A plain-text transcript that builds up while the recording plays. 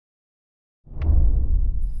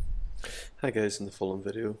Hi guys, in the following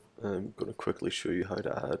video I'm going to quickly show you how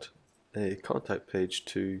to add a contact page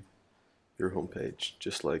to your homepage,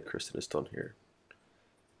 just like Kristen has done here.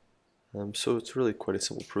 So it's really quite a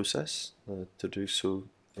simple process. To do so,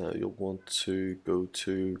 you'll want to go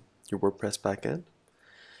to your WordPress backend,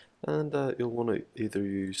 and you'll want to either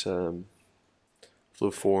use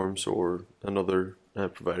Flothemes or another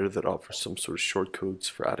provider that offers some sort of shortcodes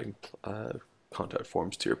for adding contact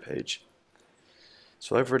forms to your page.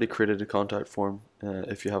 So I've already created a contact form.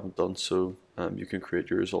 If you haven't done so, you can create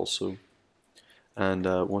yours also. And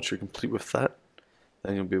once you're complete with that,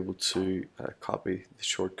 then you'll be able to copy the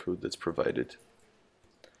shortcode that's provided.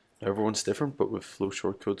 Now, everyone's different, but with Flow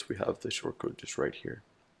shortcodes, we have the shortcode just right here.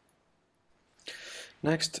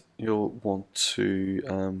 Next, you'll want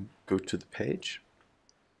to go to the page.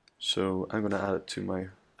 So I'm going to add it to my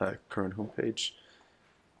current homepage,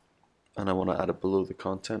 and I want to add it below the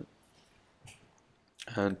content.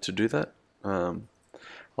 And to do that, I'll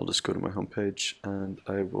just go to my homepage and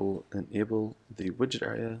I will enable the widget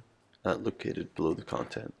area located below the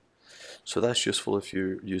content. So that's useful if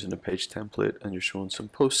you're using a page template and you're showing some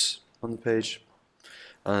posts on the page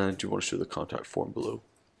and you want to show the contact form below.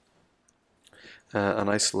 And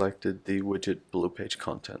I selected the widget below page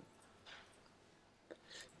content.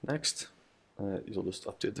 Next, you'll just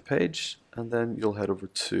update the page, and then you'll head over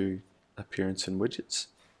to Appearance and Widgets.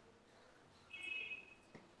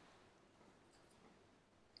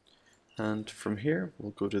 And from here,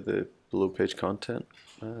 we'll go to the below page content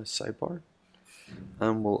sidebar,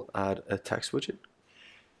 and we'll add a text widget.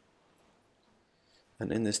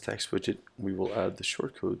 And in this text widget, we will add the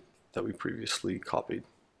shortcode that we previously copied.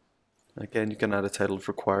 Again, you can add a title if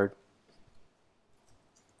required,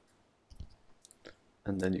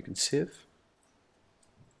 and then you can save.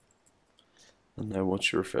 And now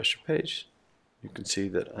once you refresh your page, you can see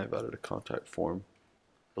that I've added a contact form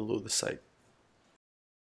below the site.